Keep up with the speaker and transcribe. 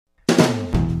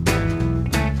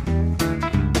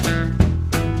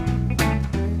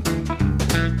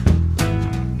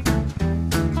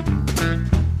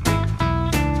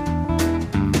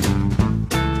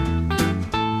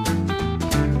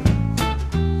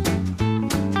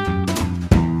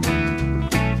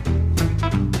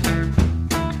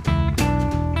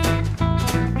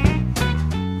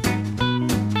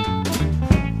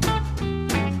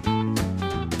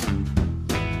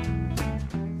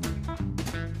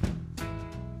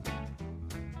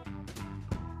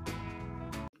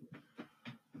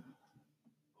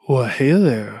Well, hey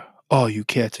there, all you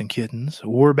cats and kittens.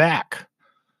 We're back.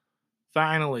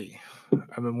 Finally.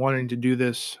 I've been wanting to do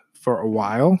this for a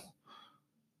while,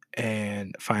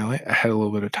 and finally, I had a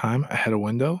little bit of time. I had a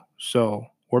window, so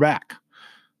we're back.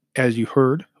 As you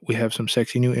heard, we have some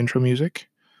sexy new intro music,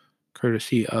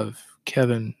 courtesy of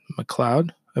Kevin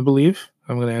MacLeod, I believe.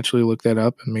 I'm going to actually look that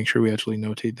up and make sure we actually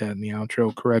notate that in the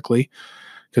outro correctly,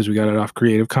 because we got it off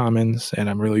Creative Commons, and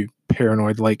I'm really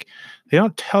paranoid. Like, they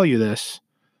don't tell you this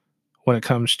when it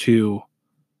comes to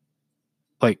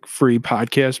like free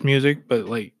podcast music, but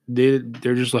like they're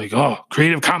just like, oh,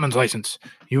 Creative Commons license,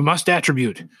 you must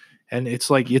attribute. And it's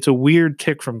like, it's a weird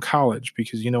tick from college,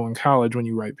 because in college when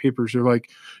you write papers, they're like,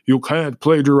 you can't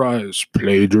plagiarize.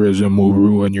 Plagiarism will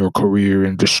ruin your career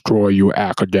and destroy you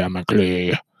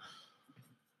academically.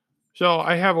 So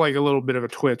I have like a little bit of a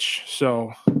twitch.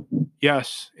 So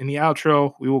yes, in the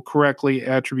outro, we will correctly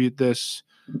attribute this.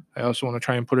 I also want to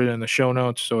try and put it in the show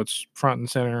notes so it's front and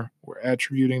center. We're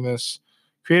attributing this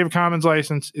Creative Commons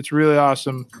license. It's really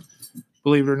awesome.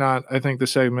 Believe it or not, I think the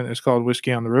segment is called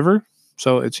Whiskey on the River.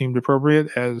 So it seemed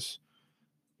appropriate, as,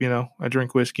 I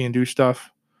drink whiskey and do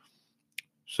stuff.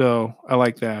 So I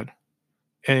like that.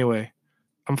 Anyway,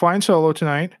 I'm flying solo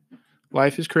tonight.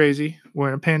 Life is crazy. We're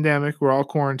in a pandemic. We're all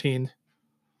quarantined.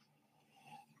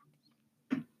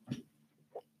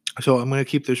 So I'm going to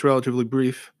keep this relatively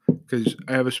brief because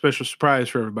I have a special surprise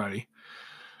for everybody.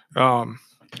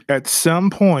 At some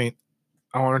point,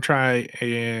 I want to try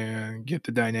and get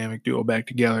the dynamic duo back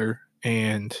together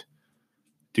and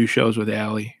do shows with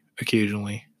Allie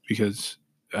occasionally, because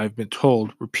I've been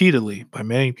told repeatedly by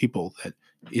many people that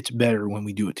it's better when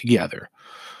we do it together.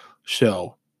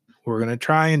 So we're going to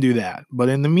try and do that. But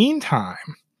in the meantime,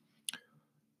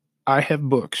 I have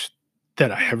books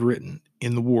that I have written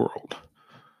in the world.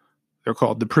 They're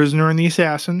called The Prisoner and the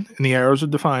Assassin and The Arrows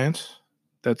of Defiance.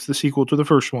 That's the sequel to the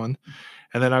first one.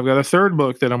 And then I've got a third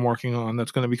book that I'm working on that's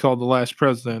going to be called The Last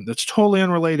President. That's totally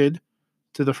unrelated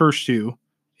to the first two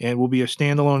and will be a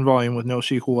standalone volume with no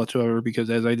sequel whatsoever,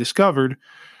 because as I discovered,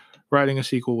 writing a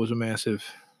sequel was a massive,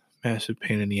 massive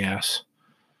pain in the ass.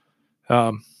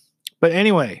 But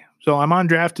anyway, so I'm on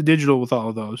Draft to Digital with all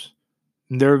of those.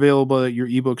 And they're available at your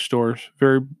ebook stores.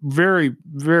 Very, very,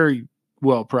 very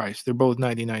well priced. They're both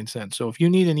 99 cents. So if you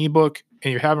need an ebook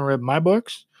and you haven't read my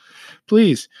books,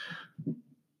 please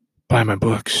buy my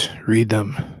books, read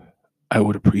them. I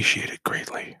would appreciate it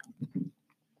greatly.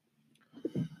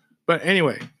 But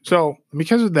anyway, so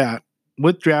because of that,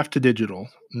 with Draft to Digital,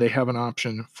 they have an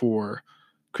option for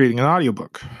creating an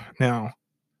audiobook. Now,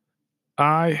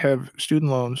 I have student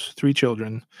loans, 3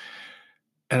 children,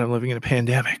 and I'm living in a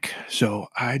pandemic. So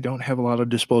I don't have a lot of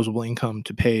disposable income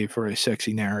to pay for a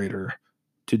sexy narrator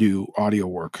to do audio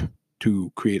work,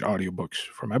 to create audiobooks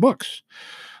for my books.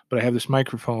 But I have this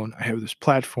microphone, I have this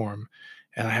platform,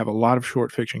 and I have a lot of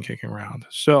short fiction kicking around.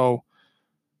 So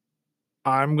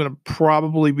I'm going to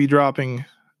probably be dropping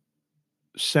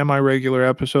semi-regular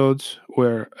episodes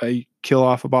where I kill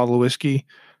off a bottle of whiskey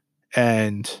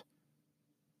and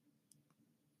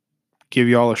give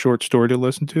you all a short story to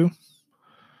listen to.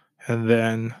 And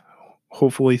then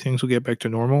hopefully things will get back to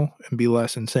normal and be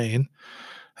less insane.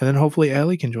 And then hopefully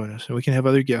Allie can join us and we can have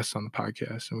other guests on the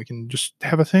podcast and we can just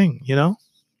have a thing,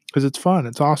 because it's fun.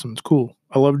 It's awesome. It's cool.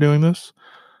 I love doing this.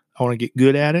 I want to get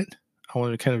good at it. I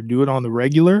want to kind of do it on the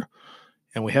regular.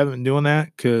 And we haven't been doing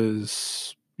that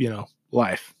because,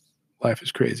 life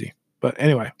is crazy. But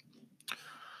anyway,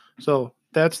 so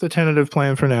that's the tentative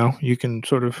plan for now. You can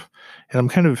sort of, and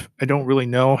I don't really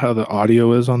know how the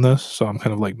audio is on this. So I'm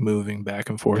kind of like moving back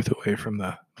and forth away from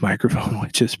the microphone,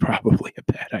 which is probably a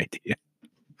bad idea.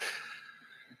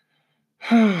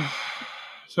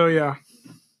 So yeah.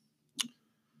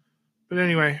 But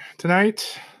anyway,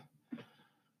 tonight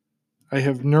I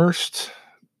have nursed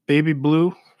Baby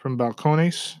Blue from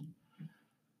Balcones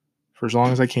for as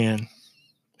long as I can.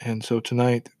 And so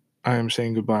tonight I am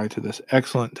saying goodbye to this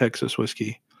excellent Texas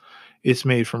whiskey. It's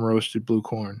made from roasted blue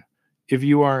corn. If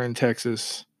you are in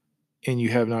Texas and you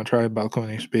have not tried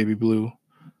Balcones Baby Blue,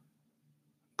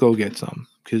 go get some,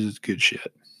 because it's good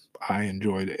shit. I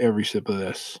enjoyed every sip of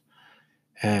this.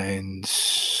 And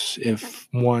if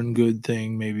one good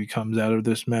thing maybe comes out of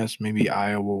this mess, maybe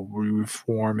Iowa will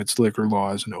reform its liquor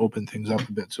laws and open things up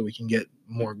a bit so we can get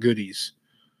more goodies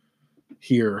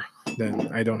here,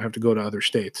 then I don't have to go to other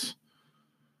states.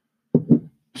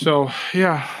 So,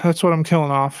 yeah, that's what I'm killing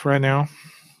off right now.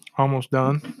 Almost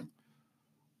done.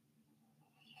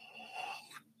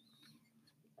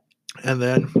 And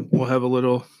then we'll have a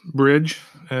little bridge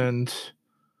and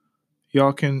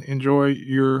y'all can enjoy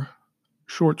your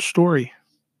short story.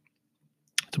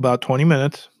 It's about 20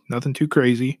 minutes, nothing too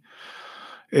crazy.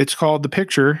 It's called The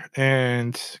Picture,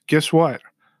 and guess what?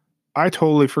 I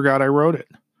totally forgot I wrote it.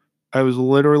 I was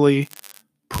literally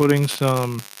putting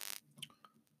some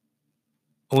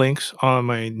links on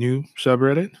my new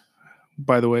subreddit.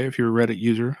 By the way, if you're a Reddit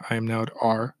user, I am now at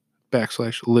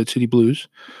r/LidCityBlues.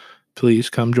 Please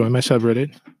come join my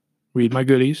subreddit. Read my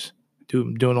goodies.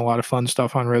 Doing a lot of fun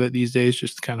stuff on Reddit these days,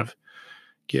 just to kind of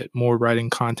get more writing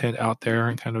content out there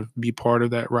and kind of be part of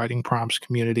that writing prompts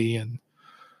community and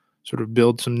sort of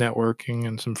build some networking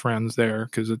and some friends there,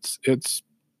 because it's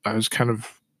I was kind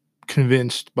of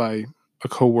convinced by a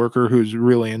coworker who was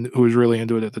really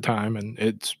into it at the time, and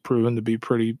it's proven to be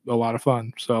a lot of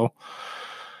fun. So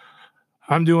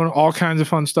I'm doing all kinds of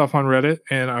fun stuff on Reddit,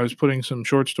 and I was putting some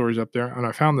short stories up there, and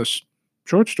I found this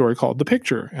short story called The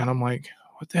Picture, and I'm like,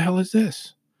 what the hell is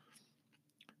this?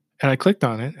 And I clicked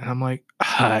on it, and I'm like,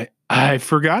 I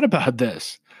forgot about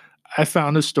this. I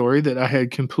found a story that I had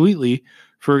completely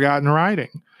forgotten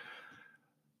writing.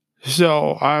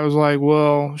 So I was like,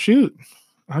 well, shoot,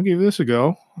 I'll give this a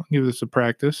go. I'll give this a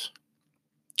practice.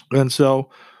 And so,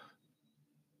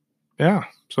 yeah,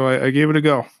 so I gave it a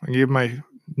go. I gave my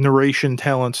narration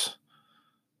talents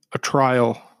a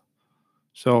trial.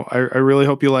 So I really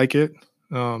hope you like it.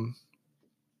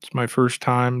 It's my first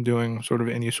time doing sort of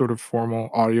any sort of formal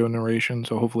audio narration,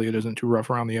 so hopefully it isn't too rough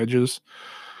around the edges.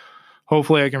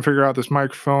 Hopefully I can figure out this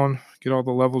microphone, get all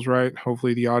the levels right.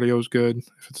 Hopefully the audio is good.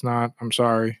 If it's not, I'm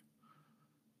sorry.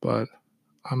 But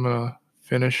I'm going to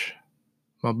finish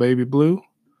my baby blue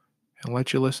and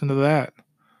let you listen to that.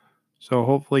 So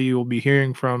hopefully you will be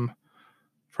hearing from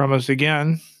us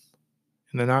again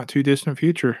in the not too distant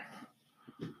future.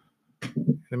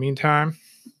 In the meantime,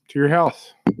 to your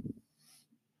health.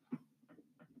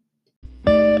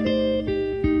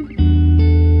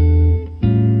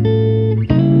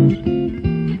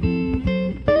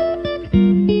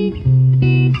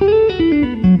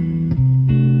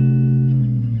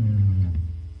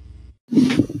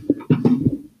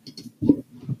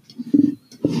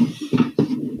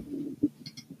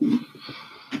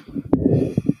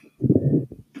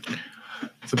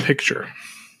 The Picture.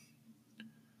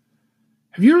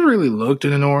 Have you ever really looked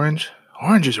at an orange?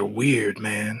 Oranges are weird,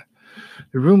 man.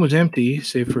 The room was empty,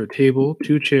 save for a table,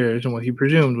 2 chairs, and what he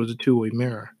presumed was a two-way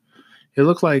mirror. It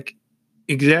looked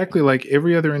exactly like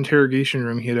every other interrogation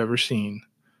room he had ever seen.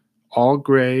 All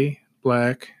gray,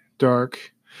 black,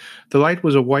 dark. The light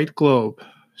was a white globe,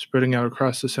 spreading out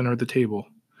across the center of the table.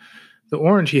 The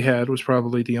orange he had was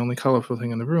probably the only colorful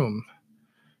thing in the room.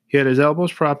 He had his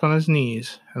elbows propped on his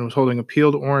knees and was holding a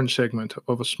peeled orange segment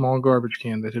of a small garbage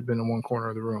can that had been in one corner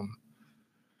of the room.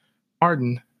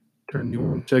 Martin turned the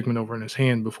orange segment over in his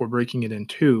hand before breaking it in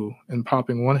two and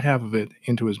popping one half of it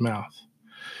into his mouth.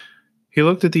 He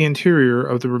looked at the interior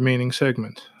of the remaining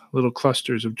segment, little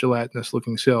clusters of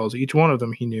gelatinous-looking cells. Each one of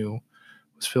them, he knew,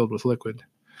 was filled with liquid.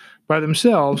 By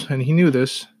themselves, and he knew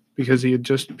this because he had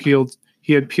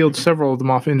peeled several of them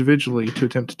off individually to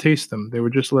attempt to taste them. They were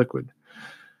just liquid.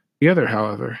 Together,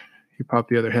 however, he popped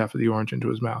the other half of the orange into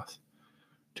his mouth.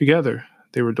 Together,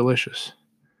 they were delicious.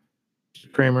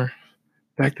 Mr. Kramer,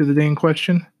 back to the day in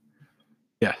question?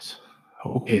 Yes.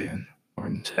 Okay then,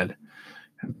 Martin said,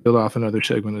 and peeled off another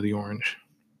segment of the orange.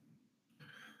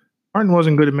 Martin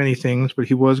wasn't good at many things, but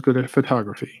he was good at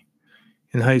photography.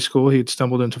 In high school, he had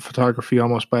stumbled into photography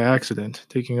almost by accident,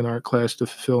 taking an art class to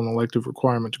fulfill an elective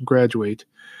requirement to graduate,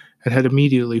 and had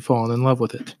immediately fallen in love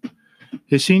with it.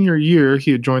 His senior year,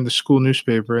 he had joined the school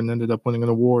newspaper and ended up winning an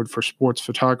award for sports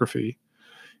photography.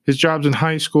 His jobs in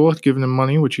high school had given him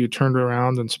money, which he had turned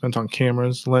around and spent on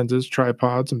cameras, lenses,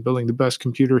 tripods, and building the best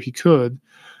computer he could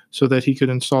so that he could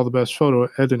install the best photo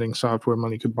editing software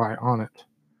money could buy on it.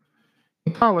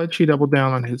 In college, he doubled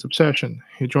down on his obsession.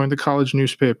 He joined the college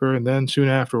newspaper and then, soon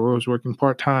afterward, was working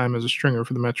part-time as a stringer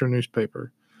for the Metro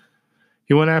newspaper.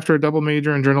 He went after a double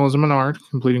major in journalism and art,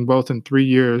 completing both in 3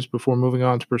 years before moving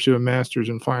on to pursue a master's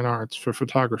in fine arts for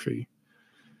photography.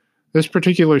 This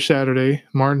particular Saturday,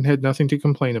 Martin had nothing to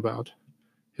complain about.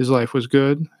 His life was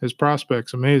good, his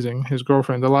prospects amazing, his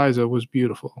girlfriend Eliza was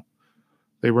beautiful.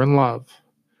 They were in love.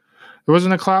 There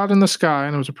wasn't a cloud in the sky,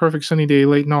 and it was a perfect sunny day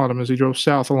late in autumn as he drove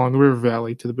south along the river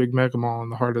valley to the big mega mall in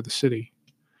the heart of the city.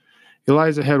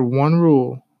 Eliza had one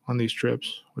rule on these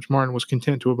trips, which Martin was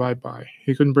content to abide by.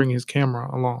 He couldn't bring his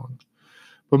camera along.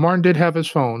 But Martin did have his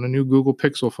phone, a new Google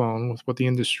Pixel phone with what the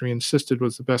industry insisted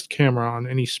was the best camera on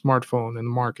any smartphone in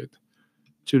the market.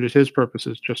 It suited his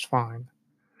purposes just fine.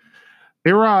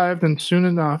 They arrived and soon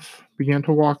enough began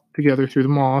to walk together through the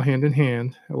mall hand in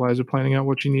hand, Eliza planning out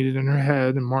what she needed in her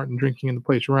head and Martin drinking in the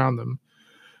place around them,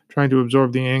 trying to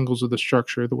absorb the angles of the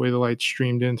structure, the way the light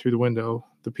streamed in through the window,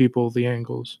 the people, the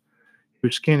angles. He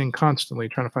was scanning constantly,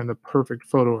 trying to find the perfect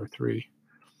photo or three.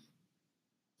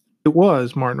 It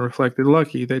was, Martin reflected,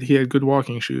 lucky that he had good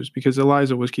walking shoes because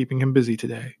Eliza was keeping him busy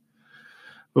today.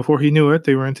 Before he knew it,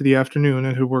 they were into the afternoon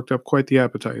and had worked up quite the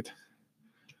appetite.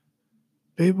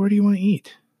 Babe, where do you want to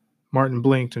eat? Martin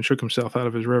blinked and shook himself out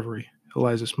of his reverie.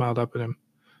 Eliza smiled up at him.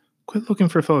 Quit looking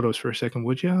for photos for a second,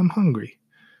 would you? I'm hungry.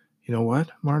 You know what?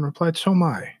 Martin replied, so am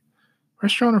I.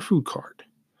 Restaurant or food court?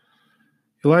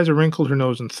 Eliza wrinkled her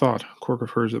nose in thought, a quirk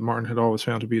of hers that Martin had always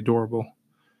found to be adorable.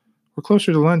 We're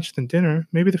closer to lunch than dinner.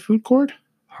 Maybe the food court?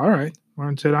 All right,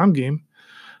 Martin said. I'm game.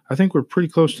 I think we're pretty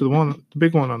close to the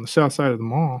big one on the south side of the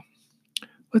mall.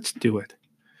 Let's do it.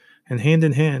 And hand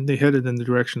in hand, they headed in the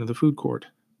direction of the food court.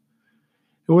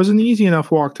 It was an easy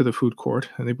enough walk to the food court,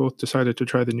 and they both decided to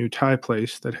try the new Thai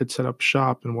place that had set up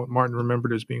shop in what Martin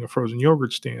remembered as being a frozen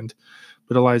yogurt stand,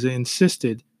 but Eliza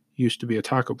insisted used to be a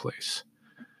taco place.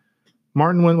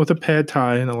 Martin went with a pad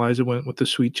thai, and Eliza went with the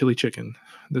sweet chili chicken.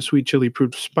 The sweet chili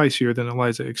proved spicier than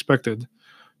Eliza expected,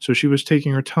 so she was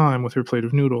taking her time with her plate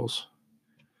of noodles.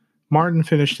 Martin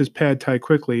finished his pad thai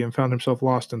quickly and found himself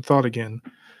lost in thought again,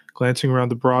 glancing around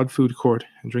the broad food court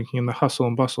and drinking in the hustle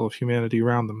and bustle of humanity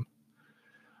around them.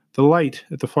 The light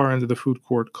at the far end of the food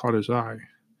court caught his eye.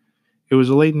 It was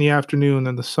late in the afternoon,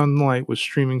 and the sunlight was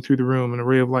streaming through the room, and a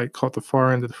ray of light caught the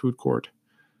far end of the food court.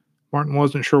 Martin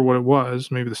wasn't sure what it was.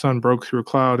 Maybe the sun broke through a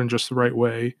cloud in just the right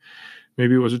way.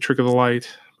 Maybe it was a trick of the light.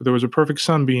 But there was a perfect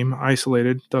sunbeam,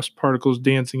 isolated, dust particles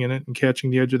dancing in it and catching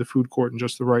the edge of the food court in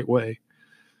just the right way.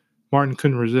 Martin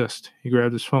couldn't resist. He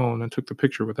grabbed his phone and took the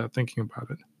picture without thinking about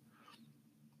it.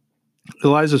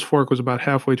 Eliza's fork was about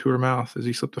halfway to her mouth as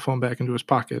he slipped the phone back into his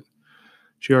pocket.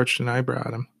 She arched an eyebrow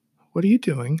at him. What are you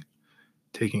doing?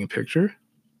 Taking a picture?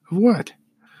 Of what?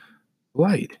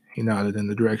 Light. He nodded in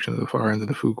the direction of the far end of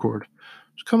the food court.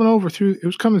 It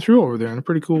was coming through over there in a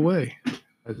pretty cool way.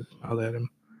 Eliza smiled at him.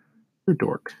 You're a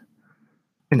dork.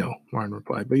 I know, Martin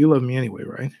replied, but you love me anyway,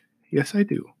 right? Yes, I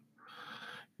do.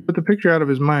 He put the picture out of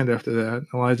his mind after that.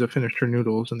 Eliza finished her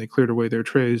noodles, and they cleared away their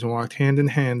trays and walked hand in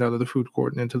hand out of the food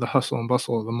court and into the hustle and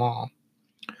bustle of the mall.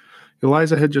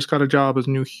 Eliza had just got a job as a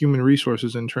new human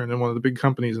resources intern in one of the big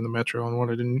companies in the metro and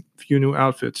wanted a few new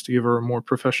outfits to give her a more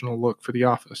professional look for the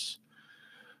office.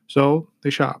 So they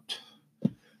shopped.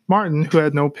 Martin, who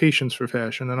had no patience for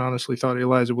fashion and honestly thought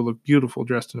Eliza would look beautiful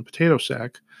dressed in a potato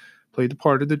sack, played the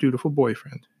part of the dutiful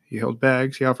boyfriend. He held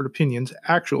bags, he offered opinions,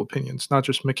 actual opinions, not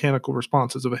just mechanical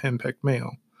responses of a henpecked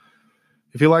male.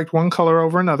 If he liked one color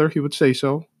over another, he would say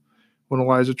so. When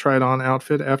Eliza tried on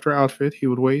outfit after outfit, he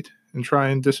would wait and try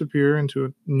and disappear into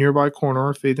a nearby corner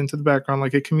or fade into the background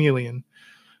like a chameleon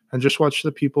and just watch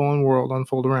the people and world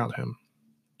unfold around him.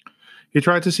 He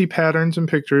tried to see patterns and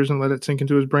pictures and let it sink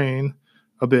into his brain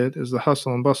a bit as the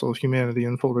hustle and bustle of humanity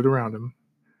unfolded around him.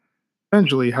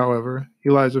 Eventually, however,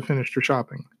 Eliza finished her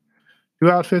shopping. 2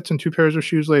 outfits and 2 pairs of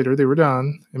shoes later, they were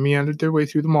done and meandered their way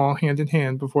through the mall hand in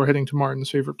hand before heading to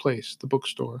Martin's favorite place, the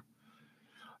bookstore.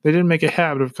 They didn't make a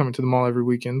habit of coming to the mall every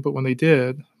weekend, but when they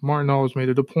did, Martin always made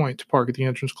it a point to park at the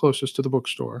entrance closest to the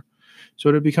bookstore, so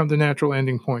it had become the natural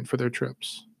ending point for their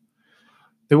trips.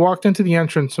 They walked into the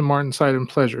entrance, and Martin sighed in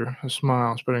pleasure, a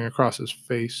smile spreading across his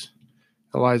face.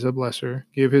 Eliza, bless her,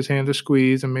 gave his hand a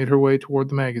squeeze and made her way toward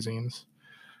the magazines.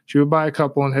 She would buy a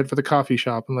couple and head for the coffee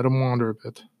shop and let him wander a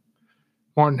bit.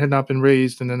 Martin had not been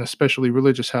raised in an especially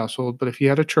religious household, but if he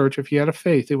had a church, if he had a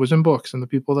faith, it was in books and the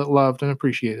people that loved and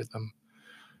appreciated them.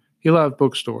 He loved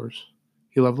bookstores.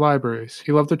 He loved libraries.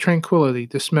 He loved the tranquility,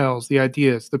 the smells, the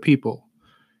ideas, the people.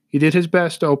 He did his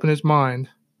best to open his mind,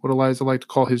 what Eliza liked to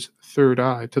call his third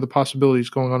eye, to the possibilities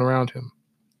going on around him.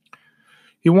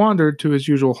 He wandered to his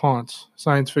usual haunts,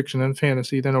 science fiction and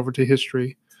fantasy, then over to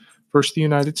history, first the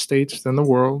United States, then the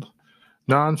world.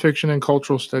 Nonfiction and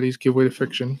cultural studies give way to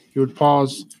fiction. He would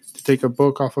pause to take a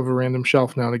book off of a random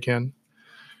shelf now and again.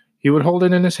 He would hold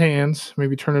it in his hands,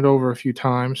 maybe turn it over a few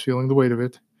times, feeling the weight of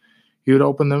it. He would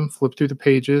open them, flip through the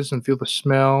pages, and feel the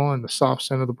smell and the soft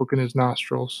scent of the book in his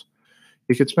nostrils.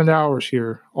 He could spend hours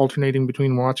here, alternating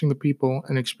between watching the people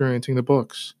and experiencing the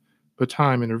books, but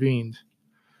time intervened.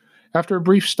 After a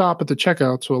brief stop at the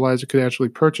checkout so Eliza could actually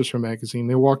purchase her magazine,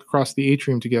 they walked across the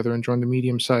atrium together and joined the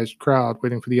medium-sized crowd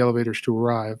waiting for the elevators to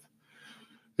arrive.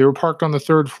 They were parked on the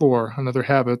 3rd floor, another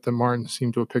habit that Martin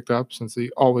seemed to have picked up since they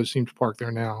always seemed to park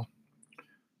there now.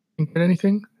 Didn't get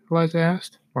anything? Eliza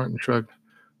asked. Martin shrugged.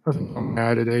 Nothing on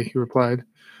my eye today, he replied.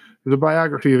 There's a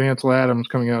biography of Ansel Adams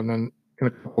coming out in a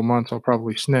couple months I'll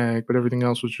probably snag, but everything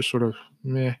else was just sort of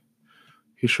meh.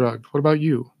 He shrugged. What about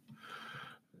you?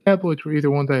 Tabloids were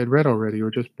either ones I had read already or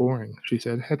just boring, she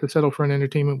said. Had to settle for an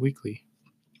entertainment weekly.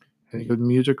 Any good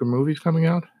music or movies coming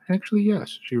out? Actually,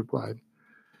 yes, she replied.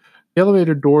 The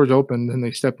elevator doors opened and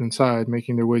they stepped inside,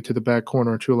 making their way to the back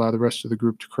corner to allow the rest of the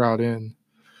group to crowd in.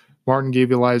 Martin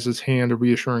gave Eliza's hand a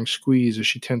reassuring squeeze as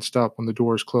she tensed up when the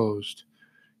doors closed.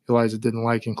 Eliza didn't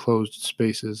like enclosed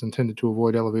spaces and tended to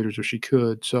avoid elevators if she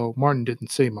could, so Martin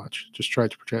didn't say much, just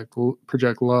tried to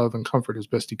project love and comfort as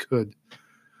best he could.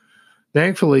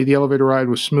 Thankfully, the elevator ride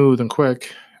was smooth and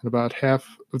quick, and about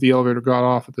half of the elevator got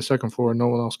off at the second floor and no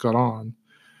one else got on.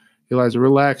 Eliza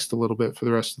relaxed a little bit for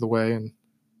the rest of the way, and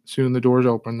soon the doors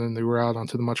opened and they were out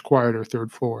onto the much quieter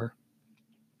third floor.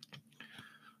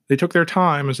 They took their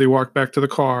time as they walked back to the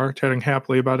car, chatting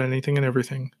happily about anything and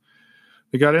everything.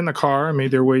 They got in the car and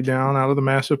made their way down out of the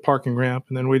massive parking ramp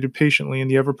and then waited patiently in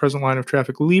the ever-present line of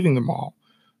traffic leaving the mall,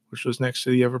 which was next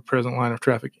to the ever-present line of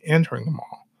traffic entering the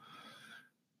mall.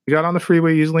 They got on the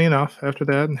freeway easily enough after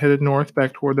that and headed north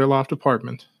back toward their loft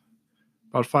apartment.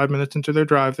 About 5 minutes into their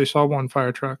drive, they saw one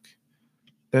fire truck,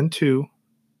 then two,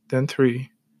 then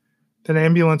three, then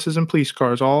ambulances and police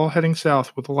cars all heading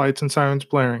south with the lights and sirens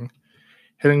blaring,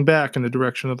 heading back in the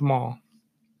direction of the mall.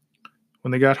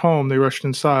 When they got home, they rushed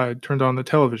inside, turned on the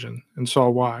television, and saw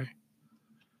why.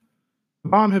 The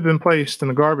bomb had been placed in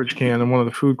a garbage can in one of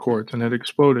the food courts and had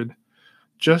exploded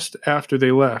just after they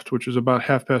left, which was about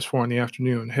 4:30 in the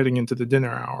afternoon, heading into the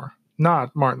dinner hour.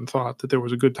 Not, Martin thought, that there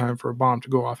was a good time for a bomb to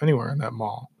go off anywhere in that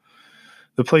mall.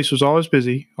 The place was always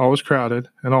busy, always crowded,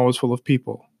 and always full of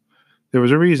people. There was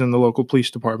a reason the local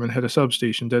police department had a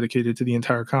substation dedicated to the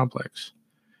entire complex.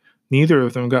 Neither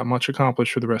of them got much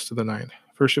accomplished for the rest of the night.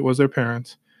 First it was their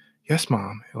parents. "Yes,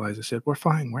 Mom," Eliza said. "We're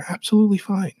fine. We're absolutely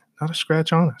fine. Not a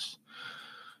scratch on us."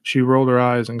 She rolled her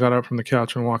eyes and got up from the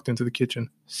couch and walked into the kitchen.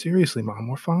 "Seriously, Mom,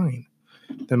 we're fine."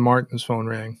 Then Martin's phone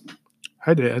rang.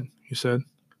 "Hi, Dad," he said.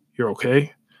 "You're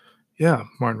okay?" "Yeah,"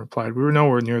 Martin replied. "We were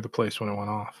nowhere near the place when it went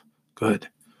off." "Good,"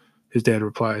 his dad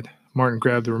replied. Martin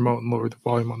grabbed the remote and lowered the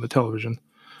volume on the television.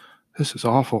 "This is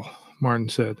awful," Martin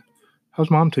said.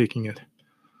 "How's Mom taking it?"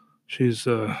 "She's,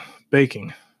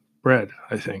 baking. Bread,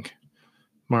 I think."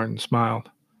 Martin smiled.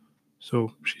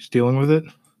 "So she's dealing with it?"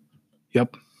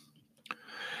 "Yep."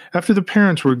 After the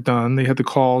parents were done, they had the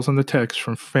calls and the texts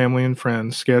from family and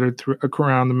friends scattered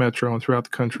around the metro and throughout the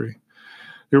country.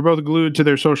 They were both glued to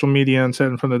their social media and sat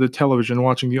in front of the television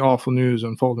watching the awful news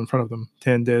unfold in front of them.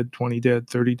 10 dead, 20 dead,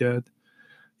 30 dead.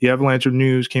 The avalanche of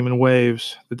news came in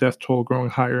waves, the death toll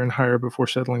growing higher and higher before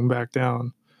settling back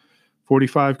down.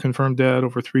 45 confirmed dead,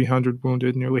 over 300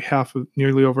 wounded,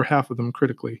 nearly over half of them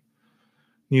critically.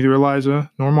 Neither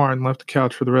Eliza nor Martin left the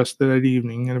couch for the rest of that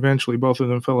evening, and eventually both of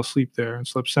them fell asleep there and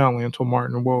slept soundly until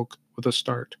Martin awoke with a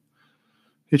start.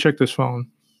 He checked his phone.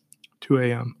 2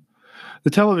 a.m. The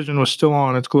television was still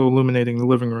on, its glow illuminating the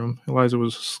living room. Eliza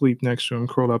was asleep next to him,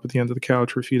 curled up at the end of the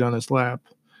couch, her feet on his lap.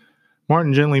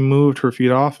 Martin gently moved her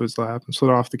feet off his lap and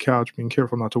slid off the couch, being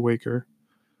careful not to wake her.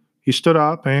 He stood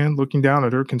up and, looking down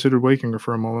at her, considered waking her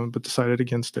for a moment, but decided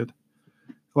against it.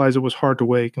 Eliza was hard to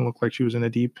wake and looked like she was in a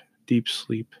deep, deep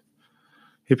sleep.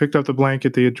 He picked up the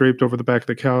blanket they had draped over the back of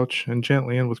the couch, and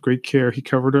gently and with great care he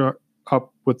covered her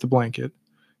up with the blanket.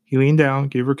 He leaned down,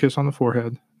 gave her a kiss on the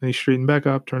forehead, then he straightened back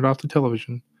up, turned off the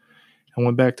television, and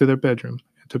went back to their bedroom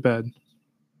and to bed.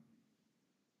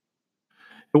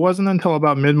 It wasn't until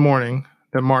about mid-morning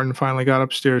that Martin finally got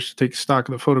upstairs to take stock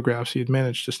of the photographs he had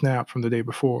managed to snap from the day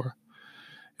before.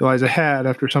 Eliza had,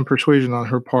 after some persuasion on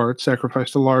her part,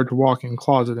 sacrificed a large walk-in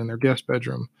closet in their guest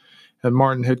bedroom, and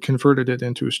Martin had converted it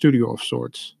into a studio of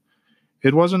sorts.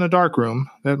 It wasn't a dark room,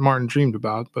 that Martin dreamed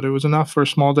about, but it was enough for a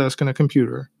small desk and a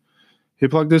computer. He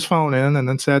plugged his phone in and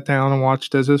then sat down and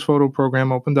watched as his photo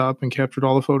program opened up and captured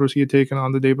all the photos he had taken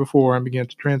on the day before and began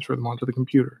to transfer them onto the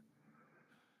computer.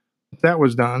 Once that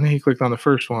was done, he clicked on the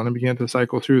first one and began to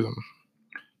cycle through them.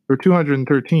 There were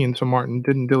 213, so Martin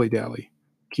didn't dilly-dally.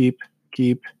 Keep,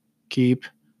 keep,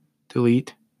 delete,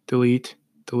 delete,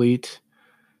 delete,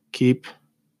 keep,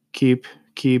 delete,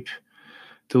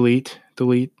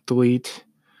 delete, delete,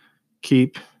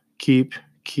 keep.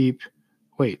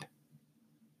 Wait,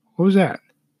 what was that?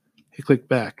 He clicked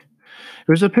back.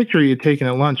 It was a picture he had taken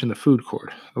at lunch in the food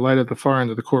court. The light at the far end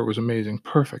of the court was amazing,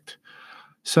 perfect.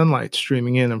 Sunlight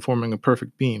streaming in and forming a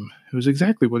perfect beam. It was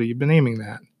exactly what he had been aiming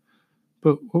at.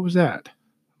 But what was that?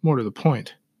 More to the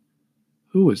point,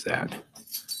 who was that?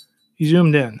 He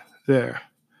zoomed in. There.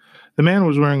 The man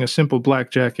was wearing a simple black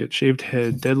jacket, shaved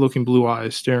head, dead-looking blue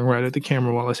eyes, staring right at the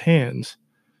camera while his hands...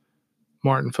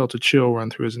 Martin felt a chill run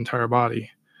through his entire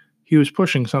body. He was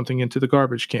pushing something into the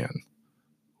garbage can.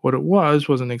 What it was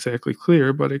wasn't exactly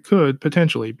clear, but it could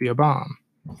potentially be a bomb.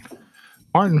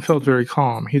 Martin felt very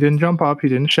calm. He didn't jump up, he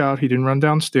didn't shout, he didn't run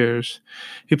downstairs.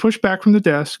 He pushed back from the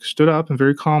desk, stood up, and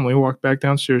very calmly walked back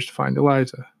downstairs to find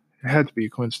Eliza. It had to be a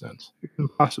coincidence. It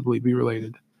couldn't possibly be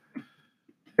related.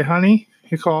 Hey, honey,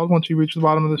 he called once he reached the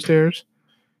bottom of the stairs.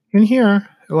 In here,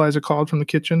 Eliza called from the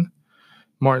kitchen.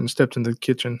 Martin stepped into the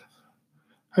kitchen.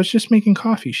 I was just making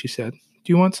coffee, she said.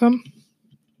 Do you want some?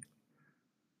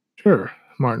 Sure,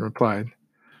 Martin replied.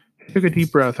 He took a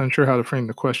deep breath, unsure how to frame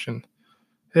the question.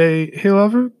 Hey,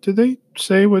 lover, did they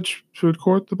say which food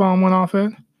court the bomb went off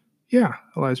at? Yeah,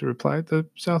 Eliza replied, the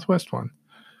southwest one.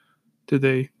 Did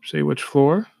they say which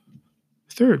floor?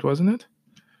 Third, wasn't it?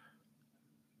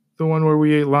 The one where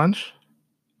we ate lunch?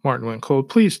 Martin went cold.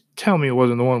 Please tell me it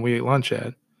wasn't the one we ate lunch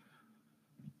at.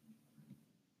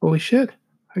 Holy shit,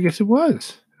 I guess it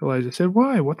was, Eliza said.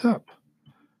 Why? What's up?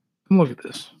 Come look at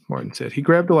this, Martin said. He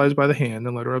grabbed Eliza by the hand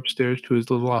and led her upstairs to his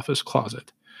little office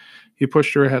closet. He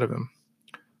pushed her ahead of him.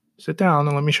 Sit down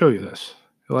and let me show you this.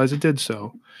 Eliza did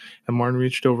so, and Martin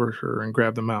reached over her and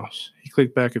grabbed the mouse. He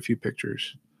clicked back a few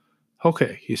pictures.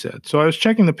 Okay, he said. So I was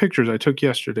checking the pictures I took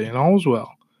yesterday, and all was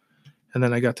well. And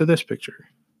then I got to this picture.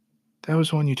 That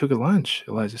was the one you took at lunch,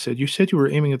 Eliza said. You said you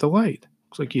were aiming at the light.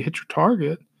 Looks like you hit your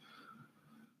target.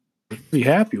 I was pretty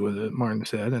happy with it, Martin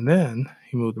said, and then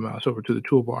he moved the mouse over to the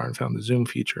toolbar and found the zoom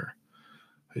feature.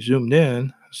 I zoomed in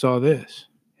and saw this.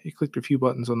 He clicked a few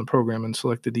buttons on the program and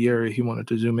selected the area he wanted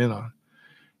to zoom in on.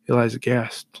 Eliza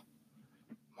gasped.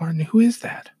 Martin, who is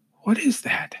that? What is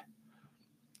that?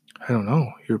 I don't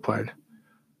know, he replied.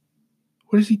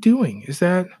 What is he doing? Is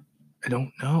that... I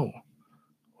don't know.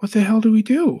 What the hell do we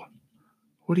do?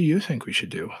 What do you think we should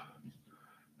do?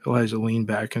 Eliza leaned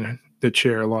back in the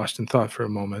chair, lost in thought for a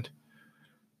moment.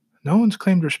 No one's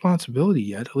claimed responsibility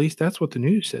yet. At least that's what the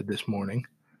news said this morning.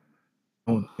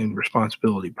 No one's claimed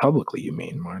responsibility publicly, you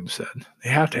mean, Martin said.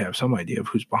 They have to have some idea of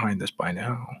who's behind this by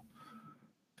now.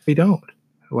 They don't,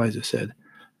 Eliza said.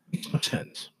 Makes no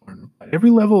sense. Every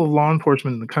level of law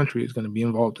enforcement in the country is going to be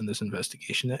involved in this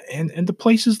investigation, and the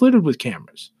place is littered with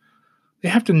cameras. They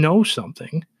have to know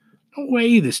something. No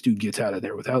way this dude gets out of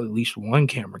there without at least one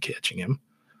camera catching him.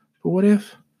 But what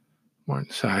if?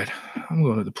 Martin sighed. I'm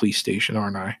going to the police station,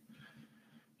 aren't I?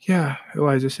 Yeah,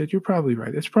 Eliza said. You're probably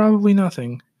right. It's probably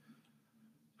nothing.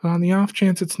 But on the off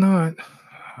chance it's not,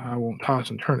 I won't toss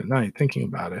and turn at night thinking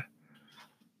about it.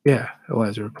 Yeah,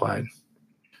 Eliza replied.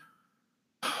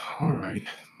 All right,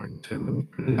 Martin said. Let me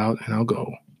print it out and I'll go.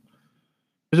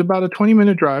 It was about a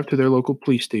 20-minute drive to their local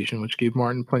police station, which gave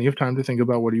Martin plenty of time to think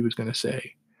about what he was going to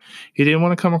say. He didn't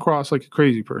want to come across like a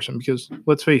crazy person because,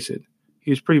 let's face it,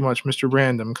 he was pretty much Mr.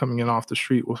 Random coming in off the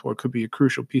street with what could be a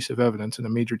crucial piece of evidence in a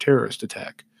major terrorist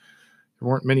attack. There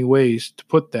weren't many ways to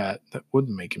put that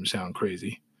wouldn't make him sound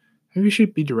crazy. Maybe he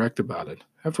should be direct about it.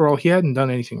 After all, he hadn't done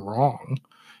anything wrong.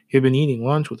 He had been eating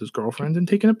lunch with his girlfriend and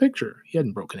taken a picture. He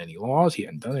hadn't broken any laws. He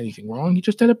hadn't done anything wrong. He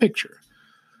just had a picture.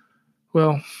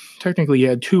 Well, technically he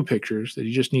had two pictures that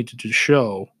he just needed to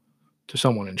show to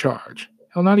someone in charge.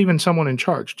 Hell, not even someone in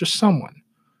charge, just someone.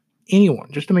 Anyone,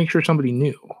 just to make sure somebody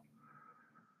knew.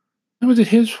 How was it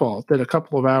his fault that a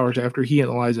couple of hours after he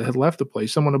and Eliza had left the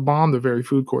place, someone had bombed the very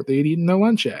food court they had eaten their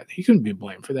lunch at? He couldn't be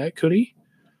blamed for that, could he?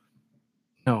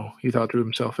 No, he thought to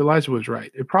himself. Eliza was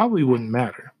right. It probably wouldn't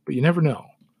matter, but you never know.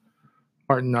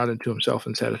 Martin nodded to himself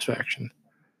in satisfaction.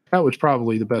 That was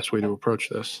probably the best way to approach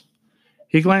this.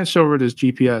 He glanced over at his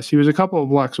GPS. He was a couple of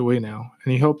blocks away now,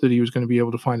 and he hoped that he was going to be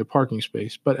able to find a parking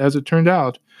space. But as it turned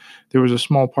out, there was a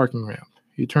small parking ramp.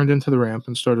 He turned into the ramp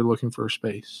and started looking for a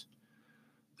space.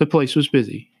 The place was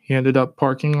busy. He ended up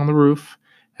parking on the roof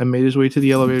and made his way to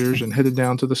the elevators and headed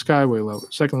down to the skyway level,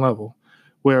 second level,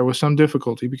 where, with some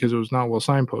difficulty because it was not well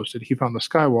signposted, he found the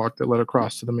skywalk that led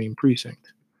across to the main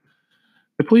precinct.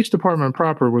 The police department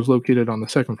proper was located on the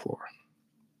second floor.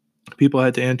 People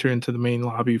had to enter into the main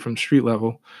lobby from street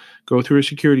level, go through a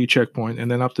security checkpoint,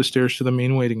 and then up the stairs to the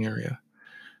main waiting area.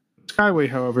 Skyway,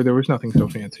 however, there was nothing so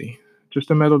fancy. Just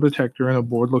a metal detector and a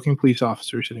bored-looking police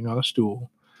officer sitting on a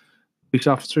stool. The police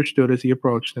officer stood as he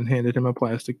approached and handed him a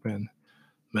plastic bin.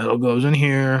 Metal goes in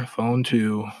here, phone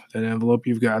too, that envelope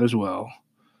you've got as well.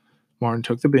 Martin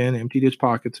took the bin, emptied his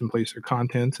pockets, and placed their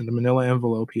contents in the manila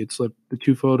envelope he had slipped the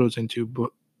two photos into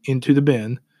the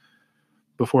bin,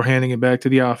 before handing it back to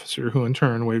the officer, who in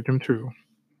turn waved him through.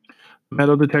 The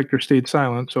metal detector stayed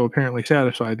silent, so apparently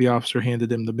satisfied, the officer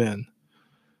handed him the bin.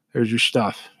 There's your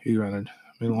stuff, he grunted.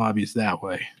 Main lobby's that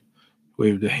way. He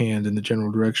waved a hand in the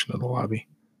general direction of the lobby.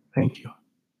 Thank you.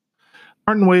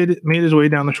 Martin made his way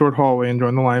down the short hallway and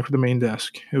joined the line for the main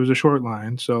desk. It was a short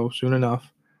line, so soon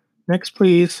enough. Next,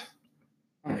 please.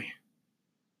 Hi.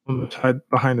 The woman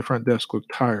behind the front desk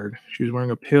looked tired. She was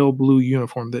wearing a pale blue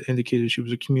uniform that indicated she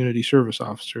was a community service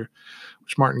officer,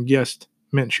 which Martin guessed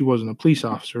meant she wasn't a police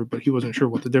officer, but he wasn't sure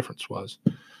what the difference was.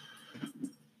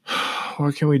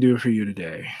 What can we do for you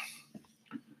today?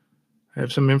 I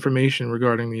have some information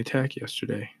regarding the attack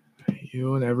yesterday.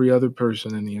 You and every other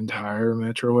person in the entire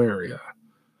metro area,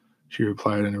 she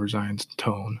replied in a resigned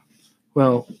tone.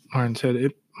 Well, Martin said,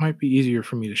 it might be easier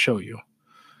for me to show you.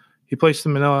 He placed the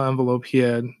manila envelope he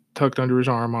had tucked under his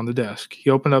arm on the desk. He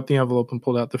opened up the envelope and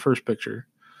pulled out the first picture.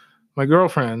 My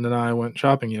girlfriend and I went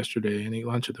shopping yesterday and ate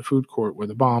lunch at the food court where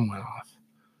the bomb went off.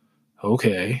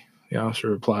 Okay, the officer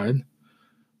replied.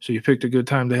 So you picked a good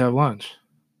time to have lunch?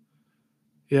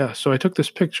 Yeah, so I took this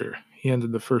picture. He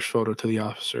handed the first photo to the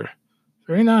officer.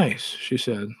 Very nice, she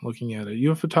said, looking at it.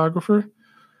 You a photographer?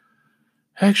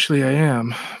 Actually, I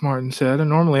am, Martin said, and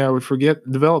normally I would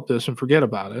develop this and forget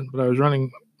about it, but I was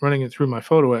running it through my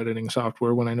photo editing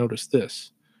software when I noticed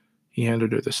this. He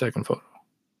handed her the second photo.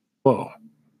 Whoa.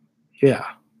 Yeah.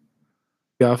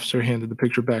 The officer handed the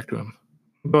picture back to him.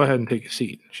 Go ahead and take a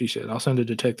seat, she said. I'll send a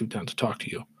detective down to talk to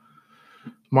you.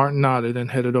 Martin nodded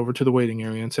and headed over to the waiting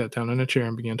area and sat down in a chair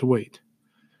and began to wait.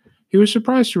 He was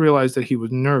surprised to realize that he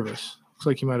was nervous. Looks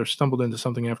like he might have stumbled into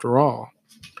something after all.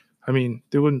 I mean,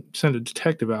 they wouldn't send a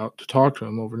detective out to talk to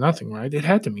him over nothing, right? It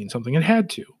had to mean something. It had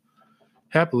to.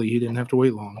 Happily, he didn't have to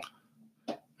wait long.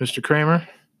 Mr. Kramer?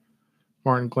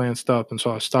 Martin glanced up and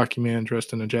saw a stocky man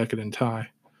dressed in a jacket and tie.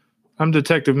 I'm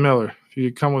Detective Miller. If you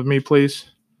could come with me,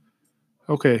 please.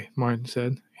 Okay, Martin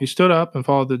said. He stood up and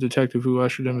followed the detective, who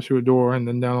ushered him through a door and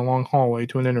then down a long hallway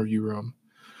to an interview room.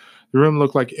 The room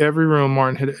looked like every room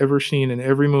Martin had ever seen in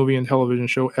every movie and television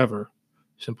show ever.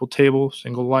 Simple table,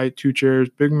 single light, 2 chairs,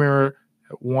 big mirror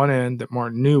at one end that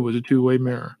Martin knew was a two-way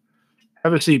mirror.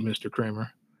 Have a seat, Mr.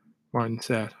 Kramer, Martin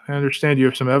said. I understand you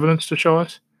have some evidence to show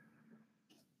us?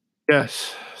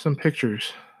 Yes, some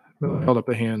pictures. Miller held up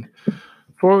a hand.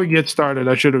 Before we get started,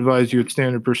 I should advise you it's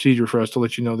standard procedure for us to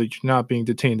let you know that you're not being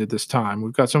detained at this time.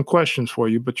 We've got some questions for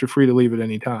you, but you're free to leave at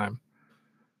any time.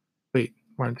 Wait,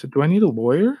 Martin said, do I need a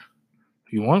lawyer?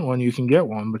 If you want one, you can get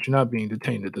one, but you're not being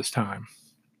detained at this time.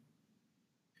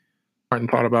 Martin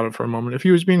thought about it for a moment. If he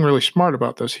was being really smart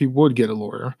about this, he would get a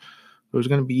lawyer. It was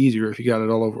going to be easier if he got it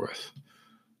all over with.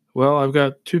 Well, I've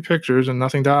got 2 pictures and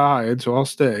nothing to hide, so I'll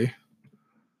stay.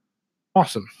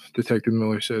 Awesome, Detective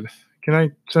Miller said. Can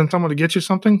I send someone to get you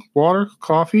something? Water?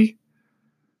 Coffee?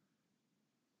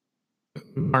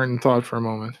 Martin thought for a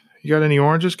moment. You got any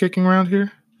oranges kicking around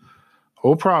here?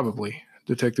 Oh, probably,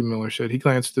 Detective Miller said. He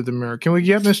glanced at the mirror. Can we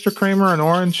get Mr. Kramer an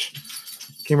orange?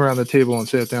 Came around the table and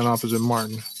sat down opposite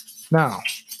Martin. Now,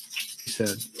 he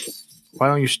said, why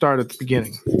don't you start at the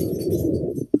beginning?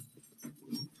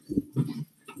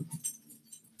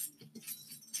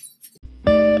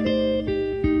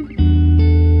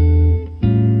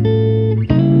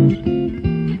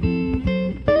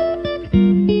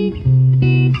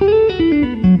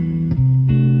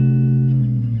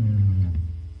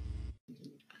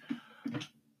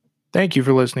 Thank you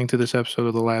for listening to this episode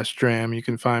of The Last Dram. You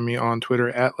can find me on Twitter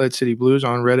at Lit City Blues,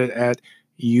 on Reddit at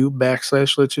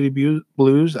u/Lit City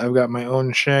Blues. I've got my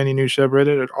own shiny new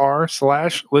subreddit at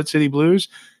r/Lit City Blues.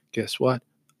 Guess what?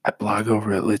 I blog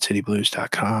over at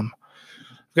litcityblues.com.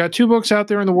 I've got 2 books out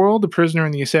there in the world, The Prisoner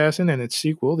and the Assassin, and its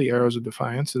sequel, The Arrows of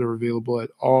Defiance, that are available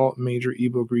at all major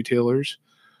ebook retailers.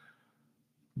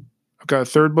 I've got a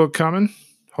 3rd book coming.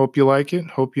 Hope you like it.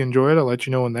 Hope you enjoy it. I'll let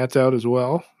you know when that's out as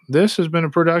well. This has been a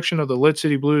production of the Lit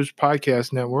City Blues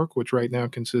Podcast Network, which right now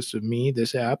consists of me,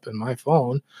 this app, and my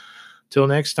phone. Till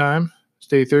next time,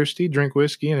 stay thirsty, drink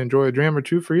whiskey, and enjoy a dram or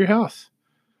 2 for your health.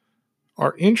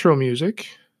 Our intro music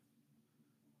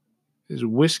is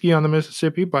Whiskey on the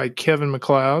Mississippi by Kevin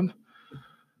MacLeod.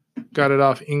 Got it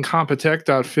off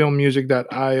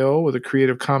incompetech.filmmusic.io with a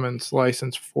Creative Commons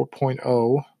license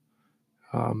 4.0.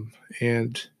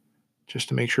 And just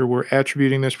to make sure we're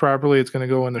attributing this properly, it's going to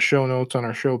go in the show notes on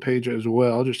our show page as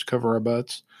well, just to cover our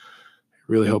butts. I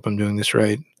really hope I'm doing this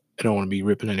right. I don't want to be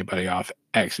ripping anybody off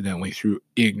accidentally through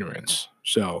ignorance.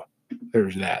 So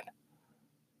there's that.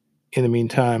 In the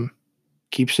meantime,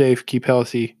 keep safe, keep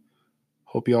healthy.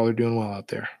 Hope you all are doing well out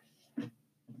there.